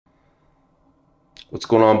What's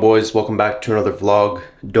going on, boys? Welcome back to another vlog.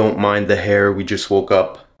 Don't mind the hair, we just woke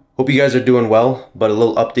up. Hope you guys are doing well, but a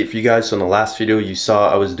little update for you guys. So in the last video you saw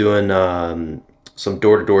I was doing some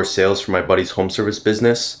door-to-door sales for my buddy's home service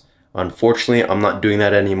business. Unfortunately, I'm not doing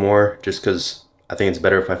that anymore just because I think it's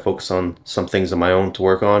better if I focus on some things of my own to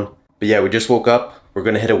work on. But yeah, we just woke up. We're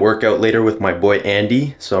gonna hit a workout later with my boy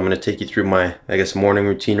Andy. So I'm gonna take you through my, I guess, morning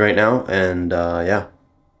routine right now, and yeah.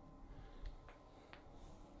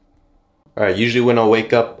 Alright, usually when I'll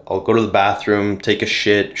wake up, I'll go to the bathroom, take a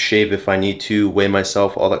shit, shave if I need to, weigh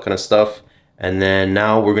myself, all that kind of stuff. And then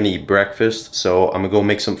now we're gonna eat breakfast, so I'm gonna go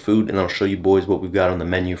make some food and I'll show you boys what we've got on the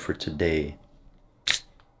menu for today.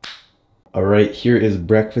 Alright, here is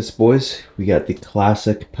breakfast, boys. We got the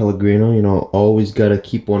classic Pellegrino, you know, always gotta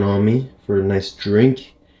keep one on me for a nice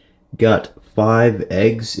drink. Got 5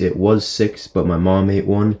 eggs, it was 6, but my mom ate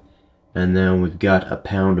one. And then we've got a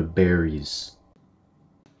pound of berries.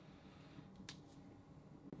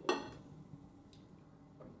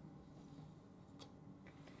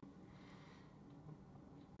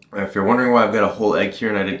 If you're wondering why I've got a whole egg here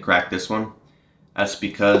and I didn't crack this one, that's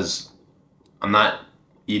because I'm not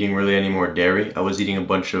eating really any more dairy. I was eating a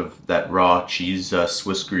bunch of that raw cheese,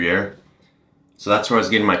 Swiss Gruyere. So that's where I was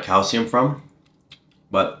getting my calcium from.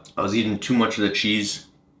 But I was eating too much of the cheese.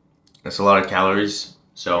 That's a lot of calories.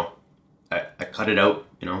 So I cut it out,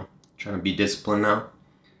 you know, trying to be disciplined now.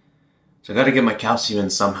 So I gotta get my calcium in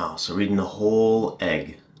somehow. So we're eating the whole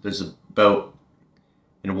egg. There's about,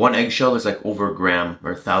 in one eggshell, there's like over a gram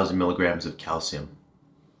or 1,000 milligrams of calcium.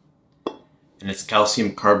 And it's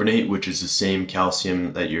calcium carbonate, which is the same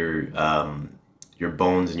calcium that your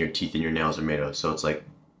bones and your teeth and your nails are made of. So it's like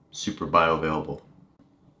super bioavailable.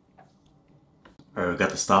 Alright, we've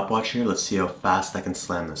got the stopwatch here. Let's see how fast I can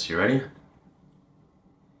slam this. You ready?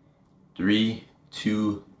 3,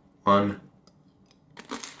 2, 1.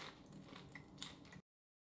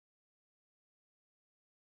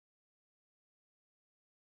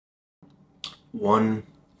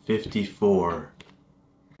 $1.54.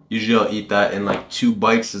 Usually I'll eat that in like 2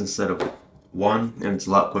 bites instead of 1, and it's a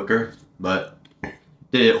lot quicker, but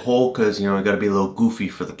did it whole because, you know, I gotta be a little goofy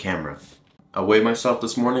for the camera. I weighed myself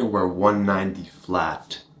this morning, we're 190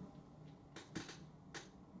 flat.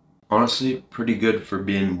 Honestly, pretty good for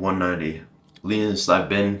being 190. Leanest I've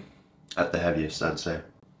been at the heaviest, I'd say.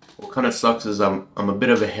 What kind of sucks is I'm a bit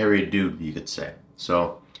of a hairy dude, you could say.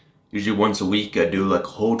 So usually once a week I do like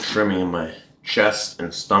whole trimming in my chest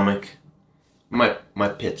and stomach, my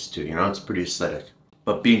pits too, you know, it's pretty aesthetic.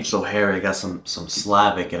 But being so hairy, I got some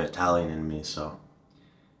Slavic and Italian in me, so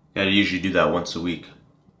yeah, I usually do that once a week.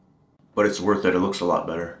 But it's worth it, it looks a lot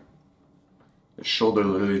better. The shoulder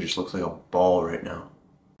literally just looks like a ball right now.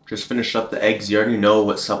 Just finished up the eggs. You already know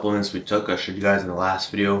what supplements we took. I showed you guys in the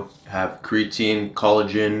last video. I have creatine,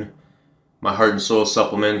 collagen, my heart and soul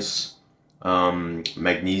supplements,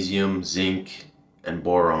 magnesium, zinc, and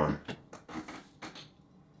boron.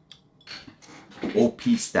 OP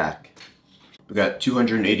stack. We got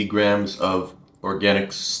 280 grams of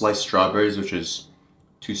organic sliced strawberries, which is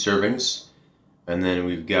 2 servings. And then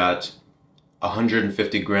we've got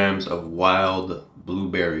 150 grams of wild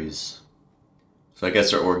blueberries. So I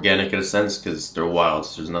guess they're organic in a sense because they're wild,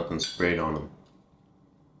 so there's nothing sprayed on them.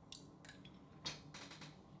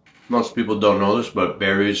 Most people don't know this, but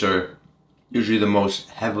berries are usually the most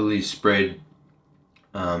heavily sprayed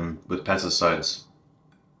with pesticides.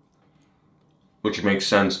 Which makes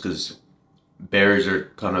sense because berries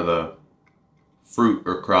are kind of the fruit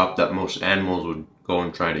or crop that most animals would go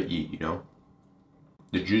and try to eat, you know?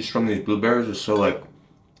 The juice from these blueberries is so like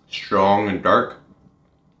strong and dark.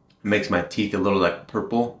 It makes my teeth a little like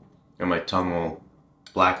purple and my tongue a little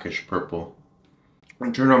blackish purple. I'm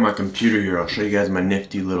gonna turn on my computer here. I'll show you guys my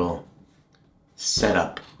nifty little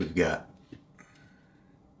setup we've got.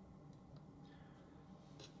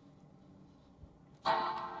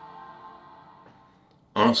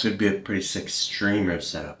 Honestly, it'd be a pretty sick streamer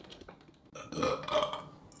setup.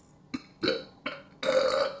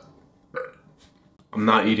 I'm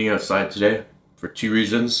not eating outside today for 2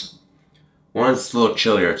 reasons. One, it's a little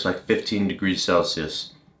chillier, it's like 15 degrees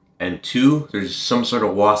Celsius. And 2, there's some sort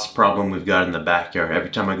of wasp problem we've got in the backyard. Every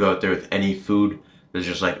time I go out there with any food, there's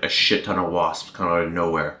just like a shit ton of wasps kind of out of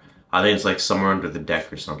nowhere. I think it's like somewhere under the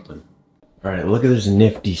deck or something. Alright, look at this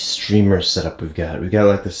nifty streamer setup we've got. We've got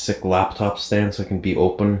like the sick laptop stand so it can be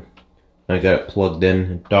open. I got it plugged in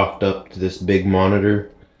and docked up to this big monitor.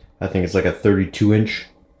 I think it's like a 32-inch.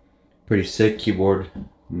 Pretty sick keyboard,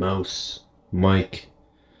 mouse, mic.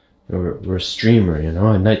 We're a streamer, you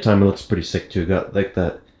know. At nighttime it looks pretty sick too. Got like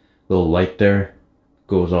that little light there.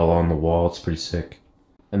 Goes all on the wall. It's pretty sick.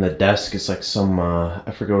 And the desk is like some,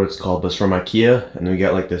 I forget what it's called, but it's from IKEA. And then we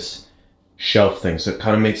got like this shelf thing. So it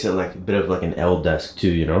kind of makes it like a bit of like an L desk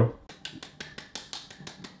too, you know?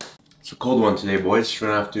 It's a cold one today, boys. We're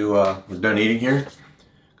gonna have to, we're done eating here.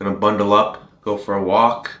 Gonna bundle up, go for a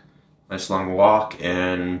walk. Nice long walk,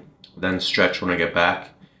 and then stretch when I get back.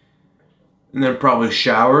 And then probably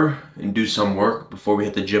shower and do some work before we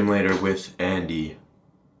hit the gym later with Andy.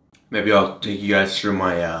 Maybe I'll take you guys through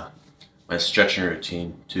my my stretching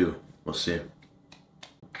routine too. We'll see.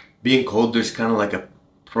 Being cold, there's kind of like a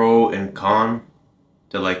pro and con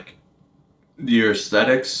to like your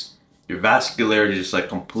aesthetics. Your vascularity just like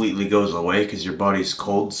completely goes away because your body's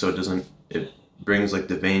cold, so it brings like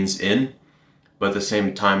the veins in, but at the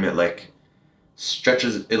same time it like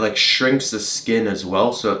stretches, it like shrinks the skin as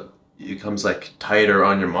well, so it becomes like tighter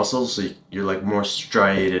on your muscles, so you're like more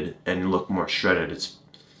striated and you look more shredded.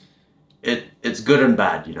 It's good and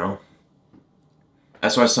bad, you know.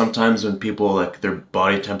 That's why sometimes when people like their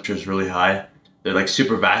body temperature is really high, they're like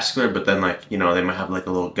super vascular, but then like, you know, they might have like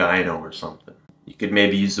a little gyno or something. You could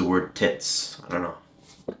maybe use the word tits. I don't know.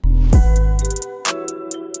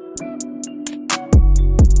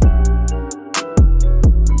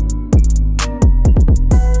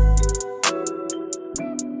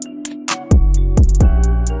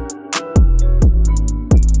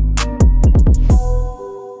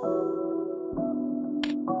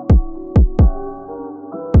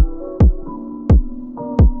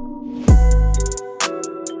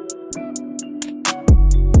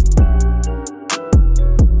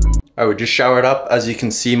 I would just showered up. As you can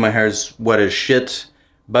see, my hair's wet as shit.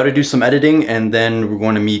 About to do some editing, and then we're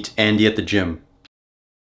going to meet Andy at the gym.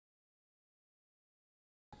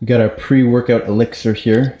 We got our pre-workout elixir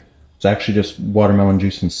here. It's actually just watermelon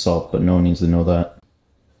juice and salt, but no one needs to know that.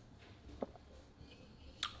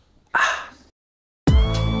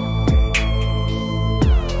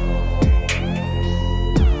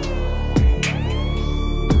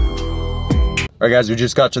 Alright guys, we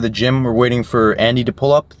just got to the gym. We're waiting for Andy to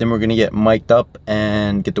pull up. Then we're gonna get mic'd up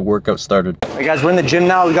and get the workout started. Alright guys, we're in the gym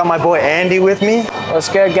now. We got my boy Andy with me. What's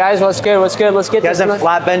good, guys? What's good? What's good? Let's get this. He hasn't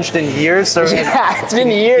flat benched in years, so yeah, it's been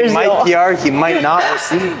years. He might PR, he might not. We'll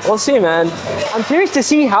see. We'll see, man. I'm curious to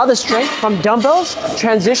see how the strength from dumbbells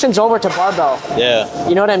transitions over to barbell. Yeah.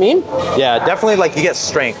 You know what I mean? Yeah, definitely. Like you get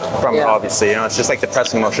strength from it, obviously. You know, it's just like the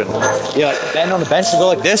pressing motion. Yeah, like bend on the bench and go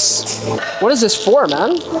like this. What is this for,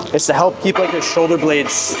 man? It's to help keep like your shoulder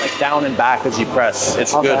blades like down and back as you press.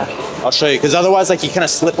 It's good. I'll show you, because otherwise like you kind of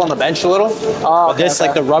slip on the bench a little. Oh, but this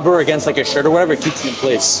like the rubber against like your shirt or whatever, it keeps you in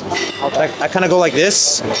place. Okay. I kind of go like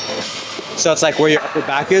this, so it's like where your upper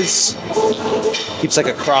back is, keeps like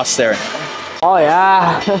a cross there. Oh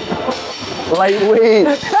yeah. Lightweight.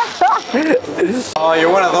 Oh,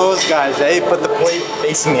 you're one of those guys, eh? Put the plate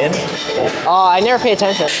facing in. Oh, I never pay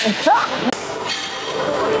attention.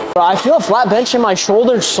 Bro, I feel a flat bench in my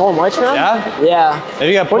shoulders so much, man. Yeah? Yeah. Maybe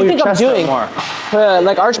you gotta what pull do you your think I'm chest doing? more.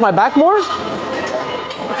 Like arch my back more?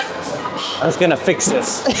 I was gonna fix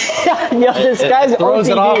this. Yo, this guy's throws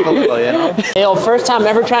OCD. it off a little, you know? Yo, first time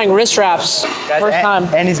ever trying wrist wraps. Guys, first time.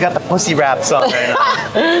 And he's got the pussy wraps on right now.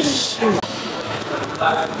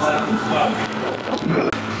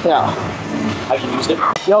 Yeah. Have you used it?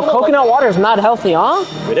 Yo, coconut water is not healthy, huh?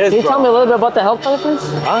 It is, Can you tell me a little bit about the health benefits?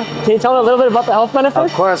 Huh? Can you tell me a little bit about the health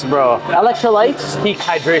benefits? Of course, bro. Electrolytes? Peak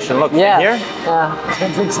hydration. Look, Yeah. right here. Yeah.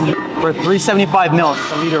 For 375 mil,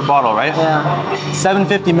 it's a liter bottle, right? Yeah.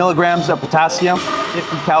 750 milligrams of potassium,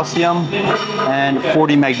 50 calcium, and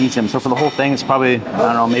 40 magnesium. So for the whole thing, it's probably, I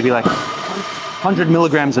don't know, maybe like 100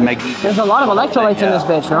 milligrams of magnesium. There's a lot of electrolytes in this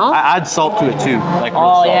bitch, no? I add salt to it too. Like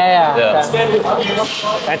Oh, salt. yeah.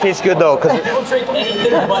 That tastes good though, because I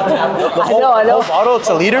know. whole bottle, it's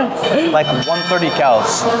a liter, like 130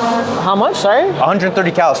 calories. How much, sorry?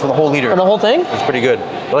 130 calories for the whole liter. For the whole thing? It's pretty good.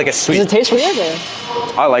 But like it's sweet. Does it taste weird? Or?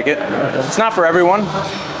 I like it. It's not for everyone,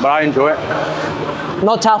 but I enjoy it.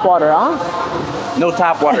 No tap water, huh? No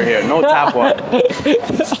tap water here. No tap water.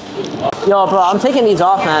 Yo, bro, I'm taking these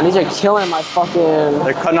off, man. These are killing my fucking...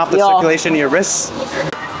 They're cutting off the circulation in your wrists.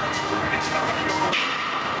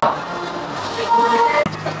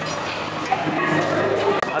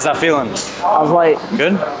 How's that feeling? I was like...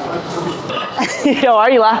 Good? Yo, why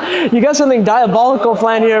are you laughing? You got something diabolical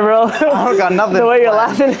planned here, bro. I don't got nothing. The way you're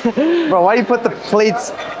laughing. Bro, why you put the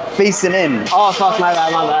plates facing in? Oh, fuck, my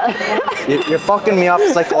bad. You're fucking me up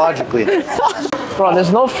psychologically. Bro,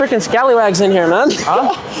 there's no freaking scallywags in here, man.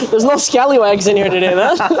 Huh? There's no scallywags in here today,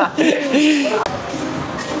 man.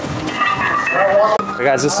 Okay,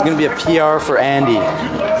 guys, this is gonna be a PR for Andy.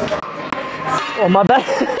 Oh, my bad.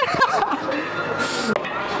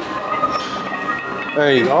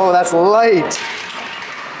 There you go. Oh, that's light.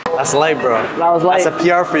 That's light, bro. That was light. That's a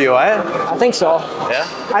PR for you, eh? I think so. Yeah?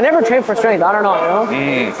 I never trained for strength. I don't know, you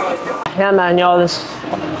know? Yeah, man, yo, this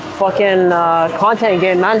fucking content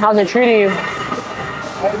game, man. How's it treating you?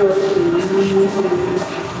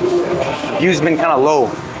 View's been kind of low.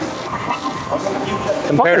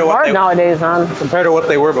 Compared to what hard nowadays, man. Compared to what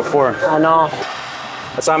they were before. I know.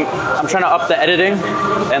 So I'm trying to up the editing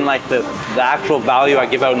and like the actual value I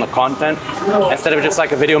give out in the content. Instead of just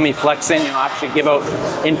like a video of me flexing, you know, actually give out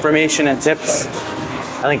information and tips.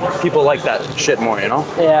 I think people like that shit more, you know?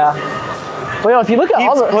 Yeah. But yo, if you look at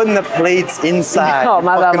all the... putting the plates inside. Oh,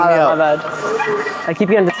 my bad. I keep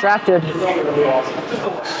getting distracted.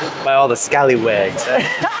 By all the scallywags.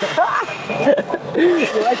 You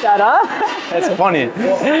like that, huh? That's funny.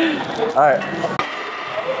 All right.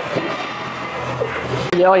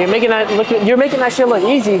 Yo, you're making that shit look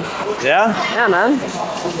easy. Yeah? Yeah, man.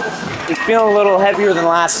 It's feeling a little heavier than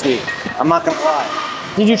last week. I'm not gonna lie.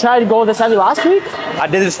 Did you try to go this heavy last week? I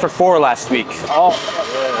did this for 4 last week. Oh.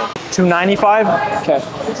 295. Okay.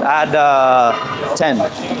 Add 10.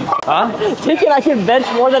 Huh? Thinking I can bench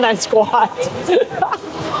more than I squat.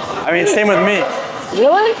 I mean, same with me.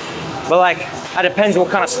 Really? But like, it depends what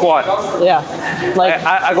kind of squat. Yeah. Like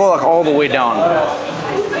I go like all the way down.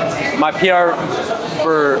 My PR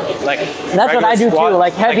for like that's what I do squat, too.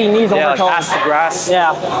 Like heavy knees over like toes. ass to grass.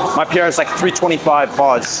 Yeah. My PR is like 325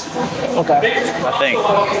 pause. Okay. I think.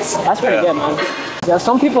 That's pretty good, man. Yeah,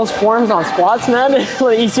 some people's forms on squats, man,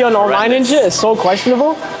 like you see on online and shit, is so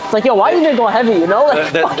questionable. It's like, yo, why did they go heavy, you know?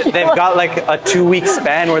 Like, they've got like a 2-week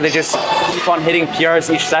span where they just keep on hitting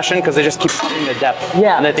PRs each session because they just keep upping the depth.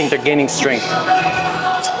 Yeah. And they think they're gaining strength.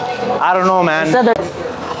 I don't know, man.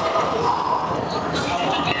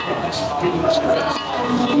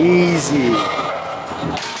 Easy.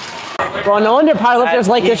 Bro, no wonder powerlifters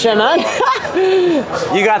like this shit, man.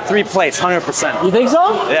 You got 3 plates, 100%. You think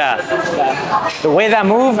so? Yeah. The way that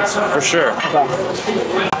moved, for sure.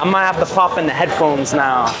 I might have to pop in the headphones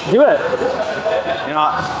now. Do it. You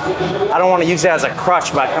know, I don't want to use it as a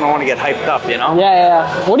crutch, but I kind of want to get hyped up, you know?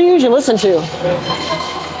 Yeah. What do you usually listen to?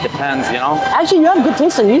 Depends, you know? Actually, you have good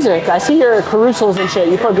taste in music. I see your carousels and shit.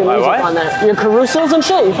 You put good music on there. Your carousels and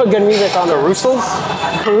shit, you put good music on there. Carousels?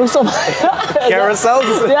 Carousel?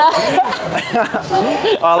 Carousels? Yeah.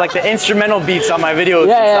 Like the instrumental beats on my videos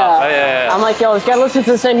and stuff. Yeah. I'm like, yo, this guy listens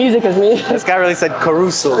to the same music as me. This guy really said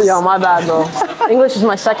carousels. Yo, my bad, bro. English is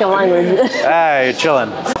my second language. Ah, you're chilling.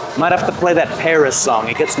 Might have to play that Paris song.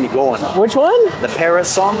 It gets me going. Which one? The Paris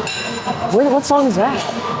song? What song is that?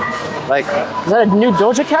 Like, is that a new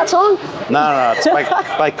Doja Cat song? No. It's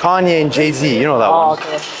by Kanye and Jay-Z. You know that one.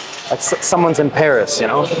 Okay. Like someone's in Paris, you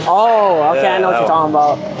know? Oh, okay. I know what you're talking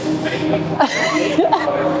about.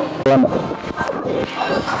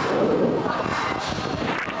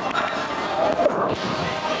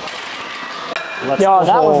 Yo,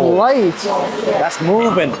 that was light. That's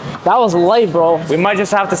moving. That was light, bro. We might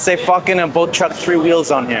just have to say fucking and both chuck 3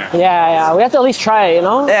 wheels on here. Yeah. We have to at least try it, you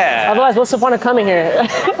know? Yeah. Otherwise, what's the point of coming here?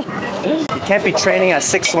 You can't be training at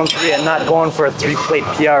 613 and not going for a 3-plate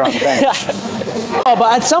PR on bench. Oh,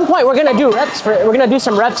 but at some point we're gonna do reps. We're gonna do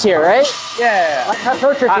some reps here, right? Yeah. Like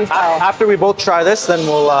hypertrophy style. After we both try this, then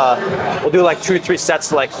we'll do like 2 or 3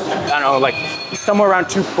 sets, like I don't know, like somewhere around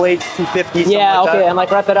 2 plates, 250. Yeah. Like Okay. And like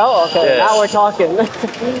rep it out. Okay. Yeah. Now we're talking.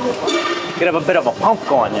 Get a bit of a pump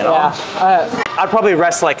going, you know. Yeah. I'd probably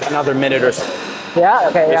rest like another minute or so. Yeah.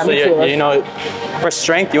 Okay. Yeah. So Me too. you know, for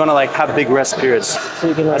strength, you want to like have big rest periods. So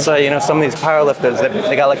you can, That's why, you know, some of these powerlifters,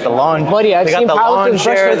 they got like the lawn. Buddy, I've seen powerlifters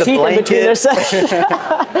brush their teeth in between their sets.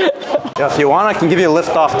 Yeah, if you want, I can give you a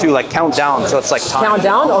lift off too, like count down, so it's like time. Count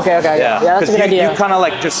down? Okay. Yeah, That's a good idea. You kind of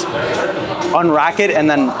like just unrack it, and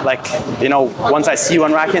then like, you know, once I see you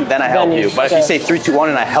unrack it, then I help you. But if you say 3, 2, 1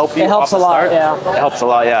 and I help you, it helps a lot. It helps a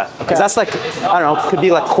lot, yeah. Because that's like, I don't know, could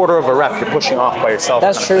be like quarter of a rep you're pushing off by yourself.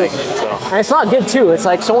 That's true. And it's not good too. It's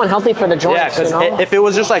like so unhealthy for the joints. Yeah, because you know? if it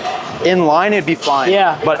was just like in line, it'd be fine.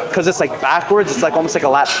 Yeah. But because it's like backwards, it's like almost like a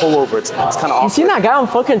lat pullover. It's kind of awkward. You seen that guy on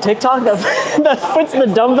fucking TikTok that puts the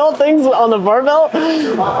dumbbell things on the barbell?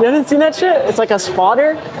 You haven't seen that shit? It's like a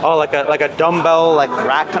spotter. Oh, like a dumbbell like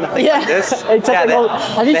rack kind of thing, like this. Have you seen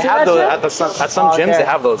have that those shit? at some gyms. They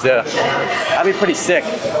have those. Yeah, that'd be pretty sick.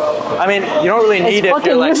 I mean, you don't really need it if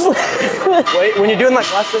you're like when you're doing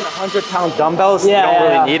like less than 100-pound dumbbells. You don't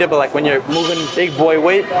really need it, but like when you're moving big boy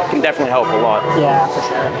weight, it can definitely help a lot. Yeah, for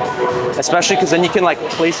sure. Especially because then you can like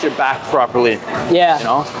place your back properly. Yeah, you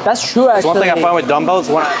know. That's true. Actually, one thing I find with dumbbells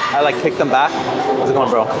when I like kick them back. How's it going,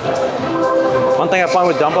 bro? One thing I find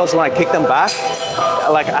with dumbbells when I kick them back,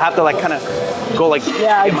 like I have to like kind of go like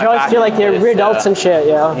I just feel like your rear delts and shit.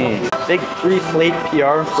 Yeah. Big 3-plate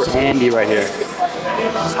PR for Andy right here.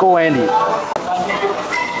 Let's go, Andy.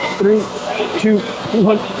 3, 2,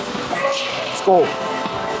 1. Let's go.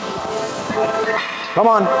 Come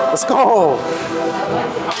on, let's go.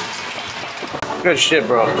 Good shit,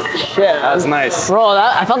 bro. Shit. That's nice. Bro,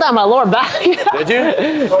 I felt that in my lower back. Did you?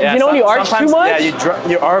 Yeah, you know when you arch too much? Yeah,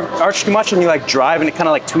 you arch too much and you like drive and it kind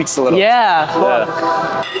of like tweaks a little. Yeah.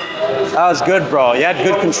 That was good, bro. You had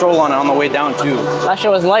good control on the way down too. That shit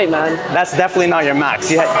was light, man. That's definitely not your max.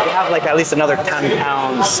 You have like at least another 10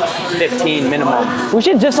 pounds, 15 minimum. We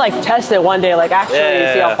should just like test it one day, like actually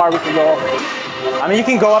see how far we can go. I mean, you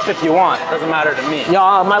can go up if you want. Doesn't matter to me.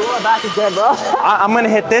 Yo, my lower back is dead, bro. I'm gonna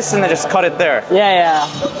hit this and then just cut it there. Yeah.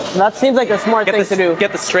 That seems like a smart thing to do.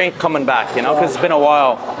 Get the strength coming back, you know, because it's been a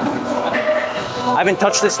while. I haven't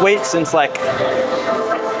touched this weight since like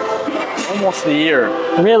almost a year.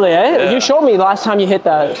 Really, eh? Yeah. You showed me last time you hit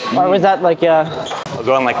that. Or was that like, I'll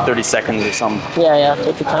go in like 30 seconds or something. Yeah,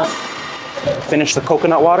 take your time. Finish the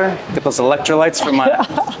coconut water, get those electrolytes for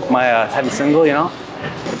my heavy single, you know?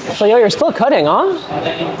 So, yo, you're still cutting, huh?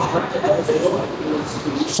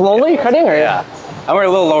 Slowly cutting, or? Yeah. I went a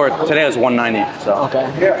little lower. Today it was 190, so. Okay.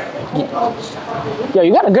 Yo,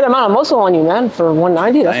 you got a good amount of muscle on you, man, for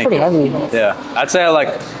 190. That's pretty heavy. Yeah. I'd say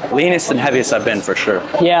like leanest and heaviest I've been for sure.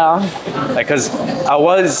 Yeah. Like, cause I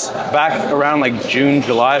was back around like June,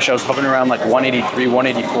 July, I was hovering around like 183,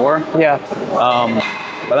 184. Yeah.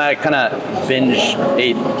 But I kind of binge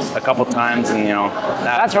ate a couple times and, you know.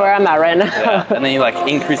 That's where I'm at right now. Yeah. And then you like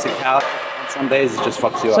increase the calories. Some days it just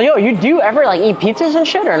fucks you up. So, yo, you do ever like eat pizzas and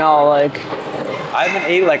shit or no? Like, I haven't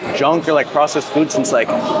ate like junk or like processed food since like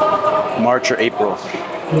March or April.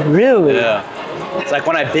 really? Yeah. It's like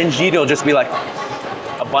when I binge eat, it'll just be like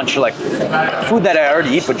a bunch of like food that I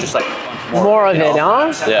already eat, but just like More of it,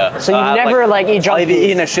 huh? Yeah. So you never like eat junk I've food?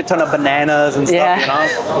 eaten a shit ton of bananas and stuff, you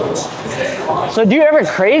know? So do you ever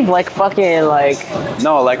crave like fucking like?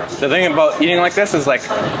 No, like the thing about eating like this is like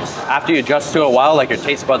after you adjust to it a while, like your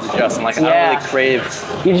taste buds adjust and like I don't really crave.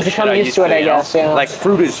 You just become used to it, I guess. Yeah. Like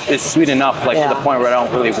fruit is sweet enough, like to the point where I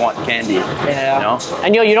don't really want candy. Yeah. You know?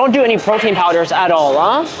 And yo, you don't do any protein powders at all,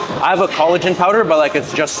 huh? I have a collagen powder, but like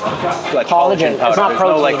it's just like collagen powder. It's not There's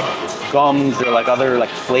protein. no like gums or like other like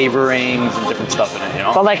flavorings and different stuff in it, you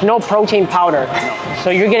know? But like no protein powder. No. So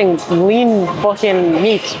you're getting lean fucking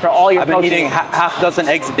meats for all your I've been protein. eating half dozen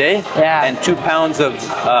eggs a day and 2 pounds of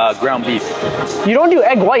ground beef. You don't do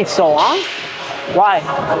egg whites though, huh? Why?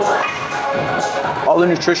 All the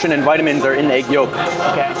nutrition and vitamins are in the egg yolk.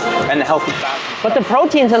 Okay. And the healthy fat. But the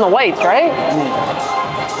protein's in the whites, right?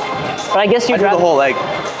 But I guess you'd do the whole egg.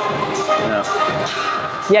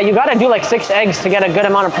 Yeah, you gotta do like 6 eggs to get a good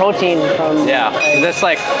amount of protein from. Yeah, that's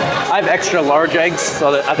like, I have extra large eggs,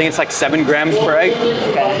 so that I think it's like 7 grams per egg.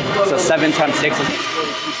 Okay. So 7 times 6 is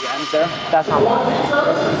 42 grams there. That's not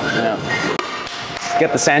bad. Yeah. Let's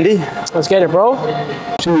get the sandy. Let's get it, bro.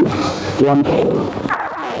 2, 1.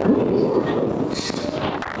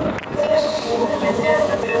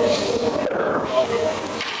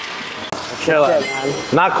 Chilling.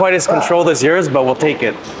 Not quite as controlled as yours, but we'll take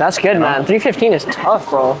it. That's good, man. 315 is tough,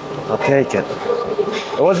 bro. I'll take it.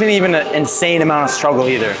 It wasn't even an insane amount of struggle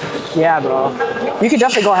either. Yeah, bro. You could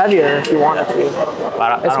definitely go heavier if you wanted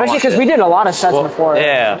to. Especially because we did a lot of sets before.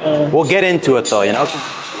 Yeah. We'll get into it though, you know?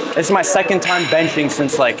 This is my second time benching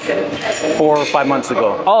since like 4 or 5 months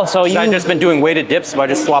ago. Oh, so I've just been doing weighted dips, but I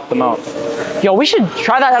just swapped them out. Yo, we should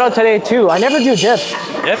try that out today too. I never do dips.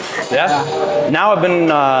 Dips? Yeah. Now I've been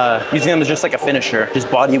using them as just like a finisher,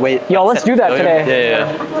 just body weight. Yo, let's do that today.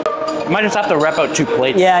 Yeah. You might just have to rep out 2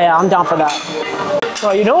 plates. Yeah, I'm down for that.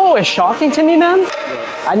 So you know what was shocking to me, man?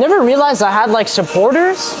 I never realized I had like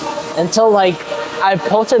supporters until like I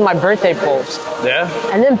posted my birthday post. Yeah?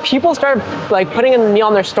 And then people started like putting me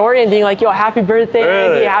on their story and being like, yo, happy birthday,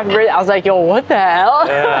 really? happy birthday. I was like, yo, what the hell?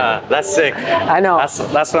 Yeah, that's sick. I know.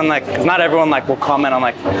 That's when like, cause not everyone like will comment on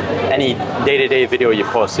like any day-to-day video you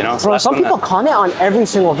post, you know? So bro, some people comment on every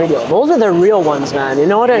single video. Those are the real ones, man. You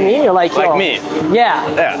know what I mean? You're like, yo. Like me.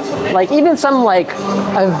 Yeah. Like even some like,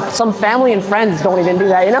 some family and friends don't even do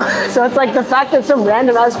that, you know? So it's like the fact that some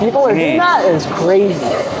random ass people are doing that is crazy.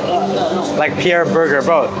 Like Pierre Burger,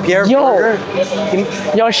 bro. Pierre Burger.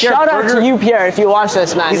 Yo, shout out to you, Pierre, if you watch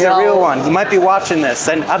this, man. He's a real one. He might be watching this.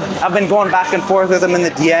 And I've been going back and forth with him in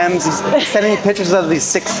the DMs. He's sending me pictures of these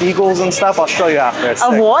 6 seagulls and stuff. I'll show you after. It's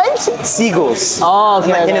of sick. What? Seagulls. Oh,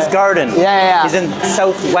 okay. In his garden. Yeah. He's in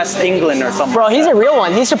southwest England or something. Bro, he's a real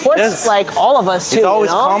one. He supports like all of us too. He's always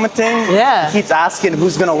you know? commenting. Yeah. He keeps asking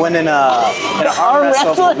who's gonna win in an arm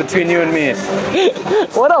wrestle between you and me.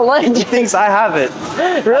 What a legend. He thinks I have it.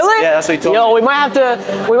 Really? That's what he told me. Yo, we might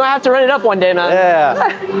have to run it up one day, man.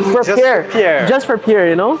 Yeah. For Pierre. Just for Pierre,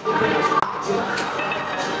 you know?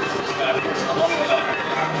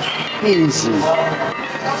 Easy.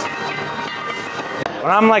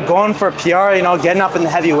 When I'm like going for a PR, you know, getting up in the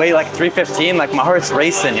heavy weight, like 315, like my heart's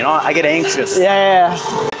racing, you know, I get anxious. Yeah.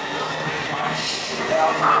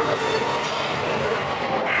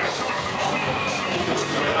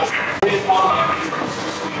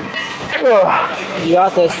 You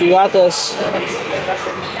got this, you got this.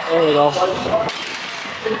 There we go.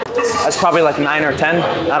 That's probably like 9 or 10.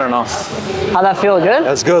 I don't know. How'd that feel? Good?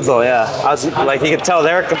 That's good though, yeah. I was like, you could tell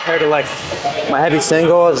there compared to like my heavy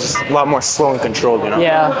single is a lot more slow and controlled, you know?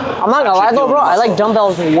 Yeah. I'm not gonna lie though, bro. I like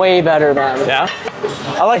dumbbells way better, man. Yeah?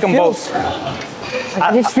 I like them both.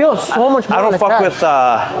 I just feel so much more. I don't fuck with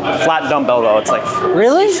flat dumbbell though. It's like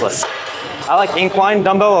really useless. I like incline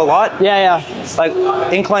dumbbell a lot. Yeah. Like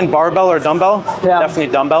incline barbell or dumbbell. Yeah.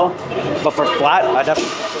 Definitely dumbbell. But for flat, I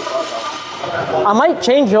definitely. I might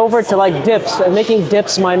change over to like dips and making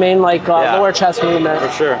dips my main like lower chest movement. For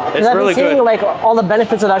sure. It's I've really been seeing good. like all the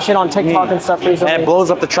benefits of that shit on TikTok and stuff recently. And it blows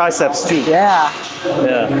up the triceps too. Yeah.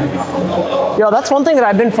 Yo, that's one thing that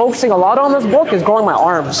I've been focusing a lot on this book is growing my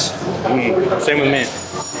arms. Same with me.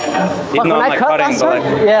 But Even though when I'm I like cut cutting, that but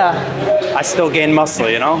like, yeah. I still gain muscle,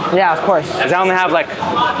 you know? Yeah, of course. Because I only have like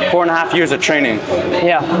 4.5 years of training.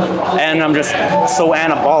 Yeah. And I'm just so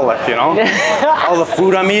anabolic, you know? All the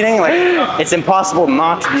food I'm eating, like, it's impossible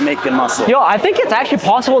not to be making muscle. Yo, I think it's actually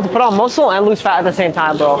possible to put on muscle and lose fat at the same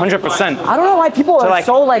time, bro. 100%. I don't know why people are like,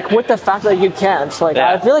 so like with the fact that you can't. Like,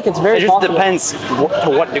 yeah. I feel like it's very It just possible. depends to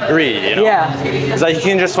what degree, you know? Yeah. It's like you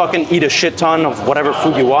can just fucking eat a shit ton of whatever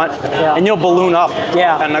food you want, and you'll balloon up.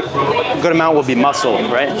 Yeah. And a good amount will be muscle,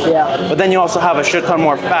 right? Yeah. But then you also have a shit ton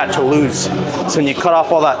more fat to lose. So when you cut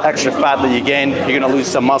off all that extra fat that you gained, you're gonna lose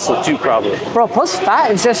some muscle too, probably. Bro, plus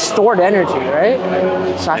fat is just stored energy, right?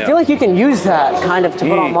 So I feel like you can use that kind of to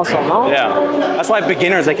put on muscle, no? Yeah. That's why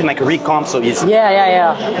beginners, they can like recomp so easy.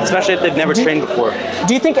 Yeah. Especially if they've never trained before.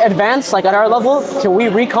 Do you think advanced, like at our level, can we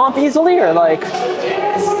recomp easily or like?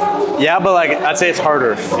 Yeah, but like I'd say it's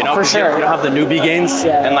harder, you know? For 'Cause sure. You don't have the newbie gains,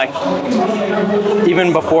 Yeah. and like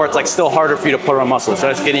even before, it's like still harder for you to put on muscle. So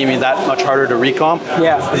it's getting me that much harder to recomp.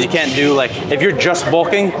 Yeah. Because you can't do like if you're just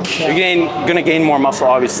bulking, you're gonna gain more muscle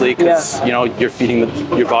obviously, because you know you're feeding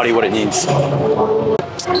your body what it needs.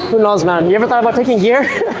 Who knows, man? You ever thought about taking gear?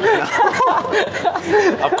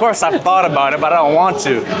 Of course, I've thought about it, but I don't want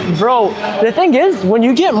to. Bro, the thing is, when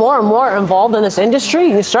you get more and more involved in this industry,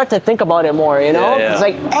 you start to think about it more, you know? Yeah. It's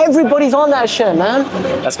like everybody's on that shit, man.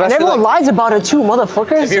 Especially and everyone like, lies about it too,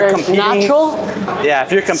 motherfuckers. if you're It's competing, natural. Yeah,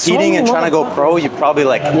 if you're competing and trying to go pro, you probably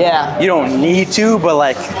like, you don't need to, but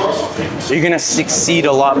like, you're gonna succeed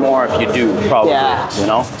a lot more if you do, probably. Yeah. You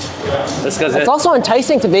know? Just because It's also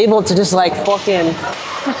enticing to be able to just like fucking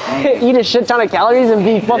eat a shit ton of calories and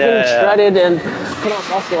be fucking shredded and put on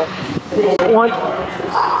muscle. One.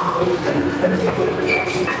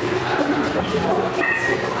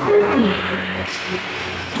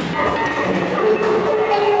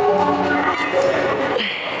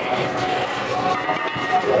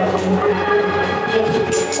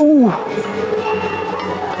 Ooh.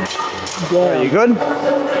 Are you good?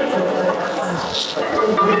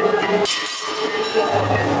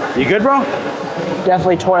 You good, bro?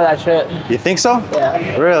 Definitely tore that shit. You think so?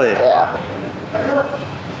 Yeah. Really? Yeah.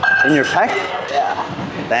 In your pec?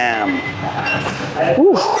 Yeah. Damn.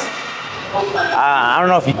 Ooh. I don't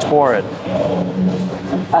know if you tore it.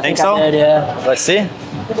 I Think I so? did, yeah. Let's see.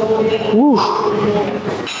 Ooh.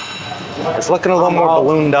 It's looking a little more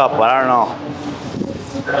ballooned up, but I don't know.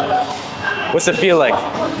 What's it feel like?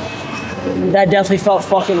 That definitely felt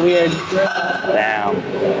fucking weird. Damn.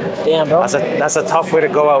 Damn, bro. That's a tough way to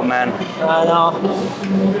go out, man. I know.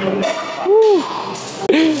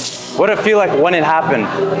 What did it feel like when it happened?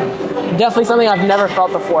 Definitely something I've never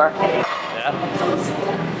felt before. Yeah.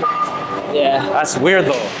 Yeah. That's weird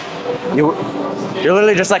though. You're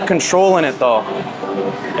literally just like controlling it though.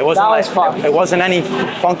 It wasn't That was like fun. it wasn't any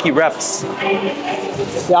funky reps.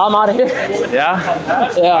 Yeah, I'm out of here. Yeah?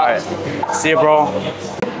 Yeah. All right. See you, bro.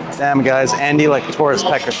 Damn, guys. Andy like tore his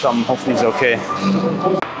pec or something. Hopefully he's okay.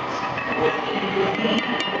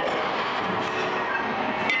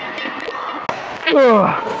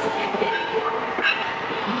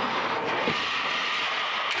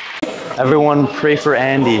 Everyone pray for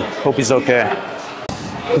Andy. Hope he's okay.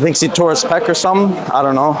 He thinks he tore his pec or something. I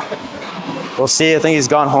don't know. We'll see. I think he's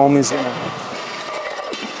gone home. He's gonna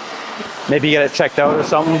maybe get it checked out or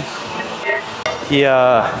something. He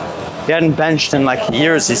hadn't benched in like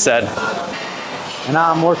years, he said. And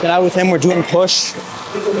now I'm working out with him. We're doing push.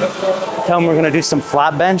 Tell him we're gonna do some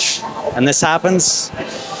flat bench, and this happens.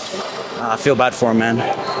 I feel bad for him, man.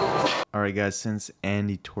 Alright guys, since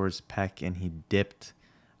Andy tore his pec and he dipped,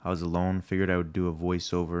 I was alone, figured I would do a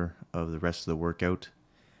voiceover of the rest of the workout.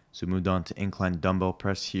 So we moved on to incline dumbbell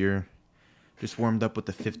press here. Just warmed up with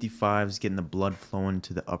the 55s, getting the blood flowing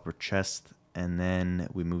to the upper chest. And then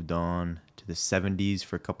we moved on to the 70s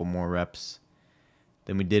for a couple more reps.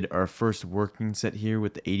 Then we did our first working set here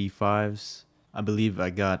with the 85s. I believe I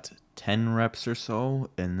got 10 reps or so.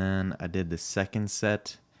 And then I did the second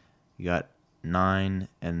set. We got 9.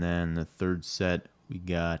 And then the third set, we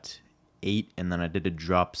got 8. And then I did a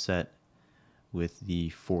drop set with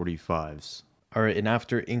the 45s. All right, and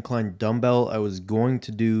after incline dumbbell, I was going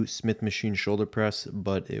to do Smith machine shoulder press,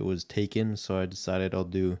 but it was taken, so I decided I'll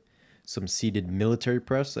do some seated military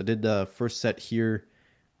press. I did the first set here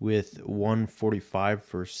with 145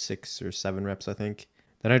 for 6 or 7 reps, I think.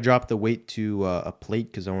 Then I dropped the weight to a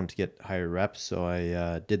plate because I wanted to get higher reps, so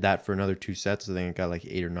I did that for another 2 sets. I think I got like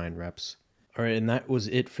 8 or 9 reps. All right, and that was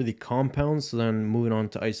it for the compounds. So then moving on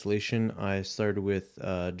to isolation, I started with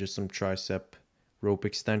just some tricep rope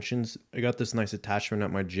extensions. I got this nice attachment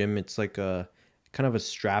at my gym. It's like a kind of a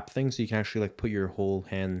strap thing, so you can actually like put your whole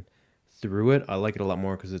hand through it. I like it a lot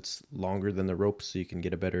more because it's longer than the rope, so you can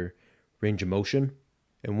get a better range of motion.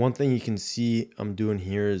 And one thing you can see I'm doing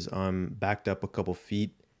here is I'm backed up a couple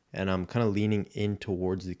feet and I'm kind of leaning in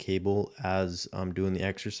towards the cable as I'm doing the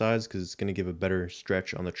exercise because it's going to give a better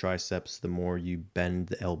stretch on the triceps the more you bend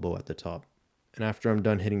the elbow at the top. And after I'm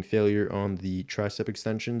done hitting failure on the tricep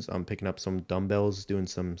extensions, I'm picking up some dumbbells, doing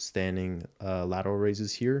some standing lateral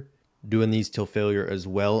raises here. Doing these till failure as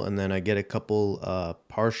well, and then I get a couple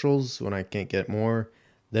partials when I can't get more.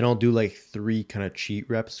 Then I'll do like 3 kind of cheat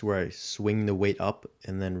reps where I swing the weight up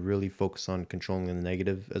and then really focus on controlling the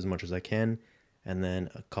negative as much as I can. And then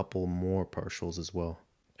a couple more partials as well.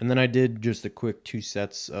 And then I did just a quick 2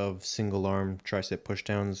 sets of single arm tricep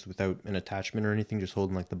pushdowns without an attachment or anything, just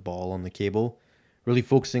holding like the ball on the cable. Really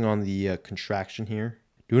focusing on the contraction here.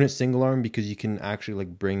 Doing it single arm because you can actually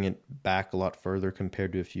like bring it back a lot further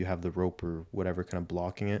compared to if you have the rope or whatever kind of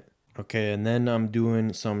blocking it. Okay, and then I'm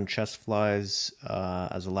doing some chest flies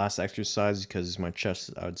as a last exercise because my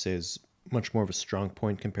chest, I would say, is much more of a strong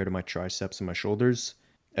point compared to my triceps and my shoulders.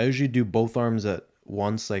 I usually do both arms at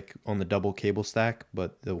once, like on the double cable stack,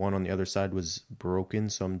 but the one on the other side was broken,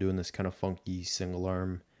 so I'm doing this kind of funky single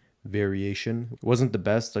arm variation. It wasn't the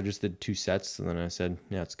best. I just did 2 sets and then I said,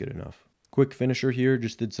 yeah, it's good enough. Quick finisher here,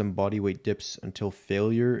 just did some body weight dips until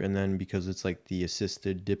failure, and then because it's like the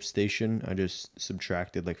assisted dip station, I just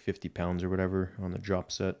subtracted like 50 pounds or whatever on the drop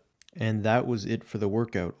set. And that was it for the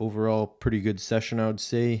workout. Overall, pretty good session, I would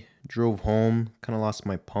say. Drove home, kind of lost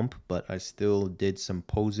my pump, but I still did some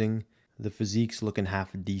posing. The physique's looking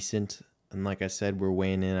half decent, and like I said, we're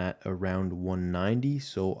weighing in at around 190,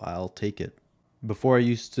 so I'll take it. Before I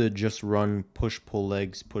used to just run push-pull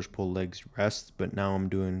legs, rest, but now I'm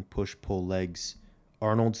doing push-pull legs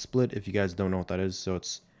Arnold split, if you guys don't know what that is. So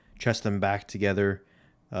it's chest and back together,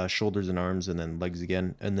 shoulders and arms, and then legs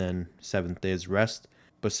again, and then 7th day is rest.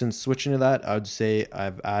 But since switching to that, I would say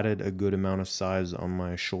I've added a good amount of size on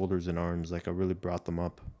my shoulders and arms. Like I really brought them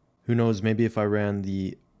up. Who knows, maybe if I ran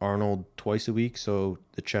the Arnold twice a week, so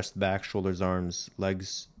the chest, back, shoulders, arms,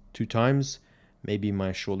 legs 2 times, maybe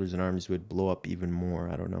my shoulders and arms would blow up even more.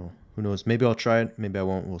 I don't know. Who knows? Maybe I'll try it. Maybe I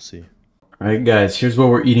won't. We'll see. All right, guys. Here's what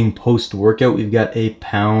we're eating post-workout. We've got a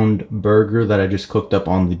pound burger that I just cooked up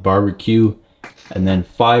on the barbecue. And then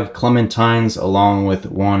 5 clementines along with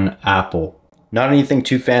 1 apple. Not anything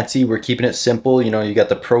too fancy. We're keeping it simple. You know, you got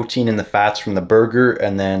the protein and the fats from the burger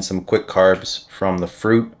and then some quick carbs from the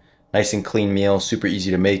fruit. Nice and clean meal. Super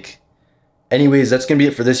easy to make. Anyways, that's going to be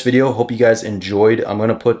it for this video. Hope you guys enjoyed. I'm going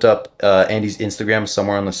to put up Andy's Instagram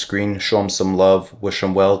somewhere on the screen. Show him some love. Wish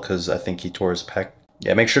him well because I think he tore his pec.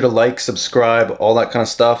 Yeah, make sure to like, subscribe, all that kind of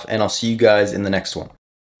stuff. And I'll see you guys in the next one.